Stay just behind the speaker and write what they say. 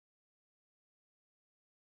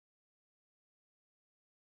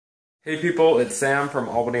Hey people, it's Sam from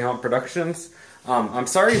Albany Haunt Productions. I'm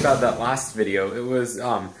sorry about that last video. It was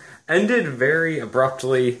ended very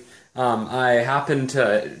abruptly. I happened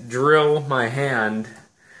to drill my hand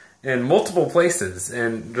in multiple places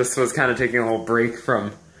and just was kind of taking a little break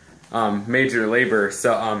from major labor.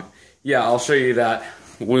 So yeah, I'll show you that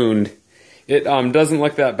wound. It doesn't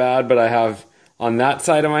look that bad, but I have on that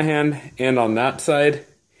side of my hand and on that side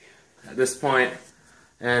at this point.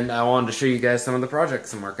 And I wanted to show you guys some of the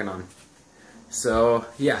projects I'm working on. So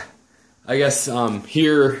yeah, I guess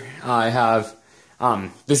here I have,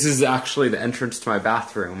 this is actually the entrance to my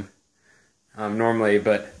bathroom normally,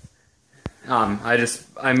 but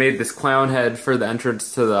I made this clown head for the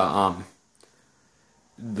entrance to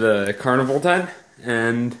the carnival tent,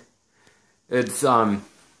 and it's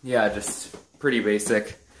yeah, just pretty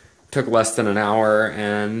basic. Took less than an hour,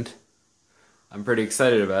 and I'm pretty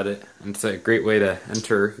excited about it. It's a great way to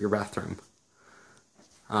enter your bathroom.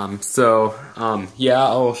 Yeah,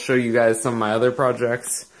 I'll show you guys some of my other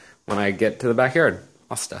projects when I get to the backyard.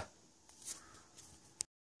 Basta.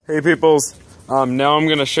 Hey peoples, now I'm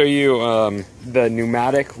going to show you the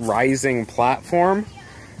pneumatic rising platform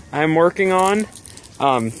I'm working on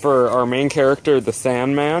for our main character, the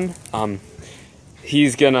Sandman.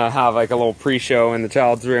 He's going to have like a little pre-show in the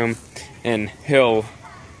child's room, and he'll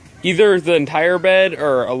either the entire bed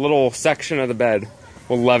or a little section of the bed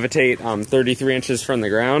will levitate 33 inches from the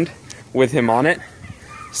ground with him on it.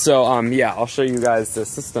 So yeah, I'll show you guys the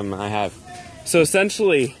system I have. So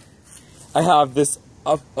essentially, I have this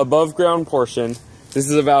above ground portion. This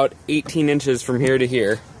is about 18 inches from here to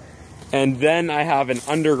here. And then I have an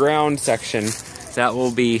underground section that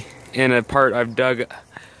will be in a part I've dug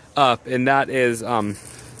up, and that is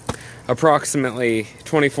approximately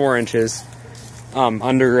 24 inches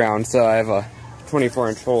underground. So I have a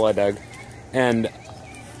 24-inch hole I dug. And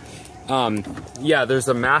yeah, there's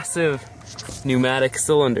a massive pneumatic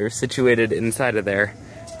cylinder situated inside of there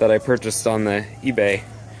that I purchased on the eBay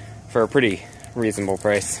for a pretty reasonable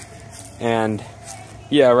price. And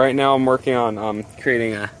yeah, right now I'm working on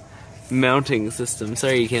creating a mounting system.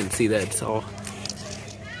 Sorry you can't see that, it's all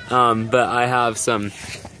but I have some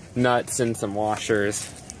nuts and some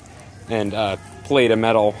washers and a plate of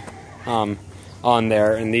metal on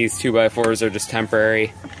there, and these 2x4s are just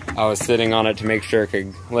temporary. I was sitting on it to make sure it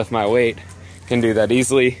could lift my weight. Can do that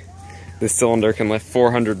easily. This cylinder can lift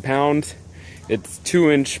 400 pounds. It's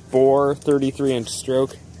 2-inch bore, 33-inch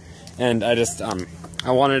stroke, and I just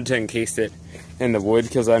I wanted to encase it in the wood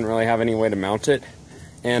because I didn't really have any way to mount it,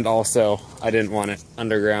 and also I didn't want it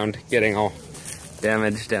underground getting all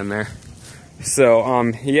damaged down there.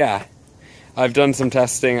 So yeah, I've done some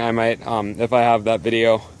testing. I might if I have that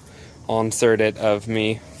video, I'll insert it of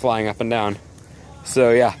me flying up and down.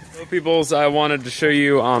 So yeah. Hello peoples, I wanted to show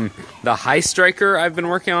you the High Striker I've been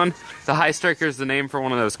working on. The High Striker is the name for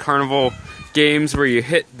one of those carnival games where you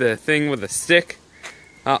hit the thing with a stick,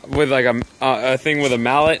 with like a thing with a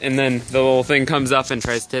mallet, and then the little thing comes up and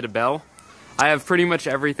tries to hit a bell. I have pretty much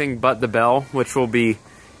everything but the bell, which will be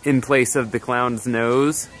in place of the clown's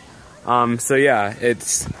nose. So yeah,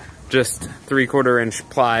 it's just 3/4-inch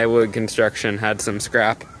plywood construction, had some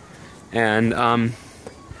scrap. And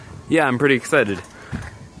yeah, I'm pretty excited.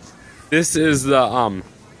 This is the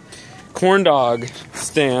corn dog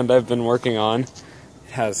stand I've been working on.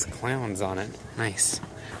 It has clowns on it. Nice.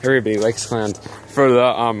 Everybody likes clowns. For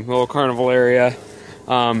the little carnival area.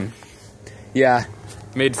 Yeah,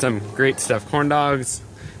 made some great stuff. Corn dogs.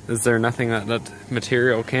 Is there nothing that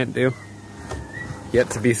material can't do? Yet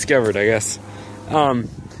to be discovered, I guess.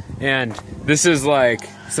 And this is like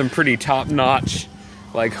some pretty top-notch,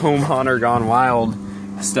 like Home Haunter Gone Wild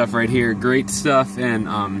stuff right here. Great stuff,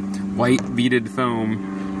 and white beaded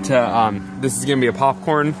foam to this is gonna be a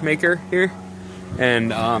popcorn maker here,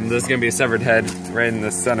 and there's gonna be a severed head right in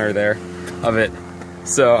the center there of it.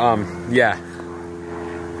 So yeah,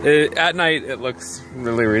 at night it looks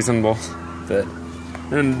really reasonable, but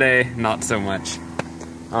in the day not so much.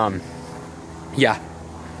 Yeah,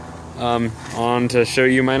 on to show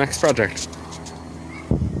you my next project.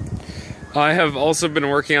 I have also been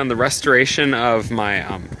working on the restoration of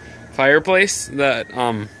my fireplace that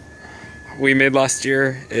we made last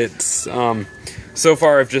year. It's so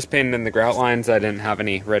far I've just painted in the grout lines. I didn't have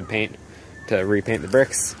any red paint to repaint the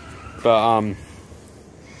bricks, but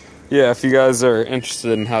yeah, if you guys are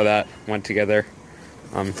interested in how that went together,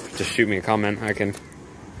 just shoot me a comment. I can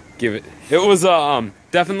give it. It was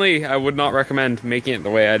definitely, I would not recommend making it the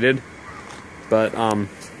way I did, but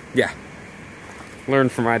yeah. Learn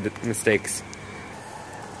from my mistakes.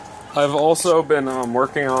 I've also been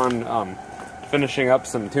working on finishing up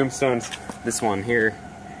some tombstones. This one here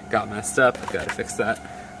got messed up, gotta fix that.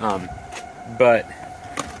 But,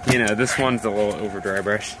 you know, this one's a little over dry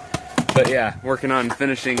brush. But yeah, working on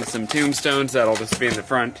finishing some tombstones that'll just be in the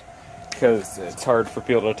front, because it's hard for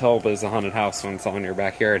people to tell there's a haunted house when it's all in your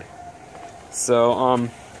backyard. So,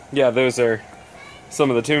 yeah, those are some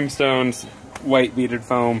of the tombstones, white beaded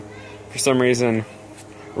foam. For some reason,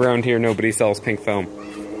 around here nobody sells pink foam.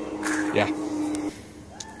 Yeah.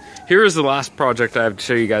 Here is the last project I have to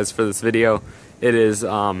show you guys for this video. It is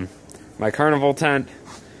my carnival tent.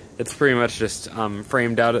 It's pretty much just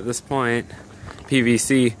framed out at this point.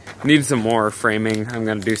 PVC. Need some more framing. I'm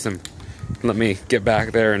gonna do some, let me get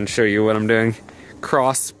back there and show you what I'm doing.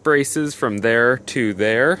 Cross braces from there to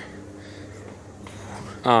there.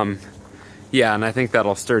 Yeah, and I think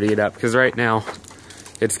that'll sturdy it up, because right now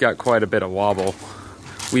it's got quite a bit of wobble.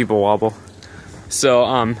 Weeble wobble. So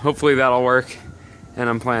hopefully that'll work, and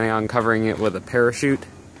I'm planning on covering it with a parachute,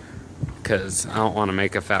 because I don't want to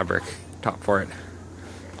make a fabric top for it.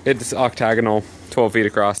 It's octagonal, 12 feet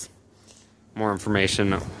across. More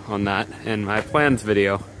information on that in my plans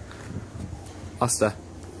video. Asta.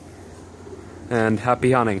 And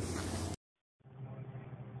happy hunting.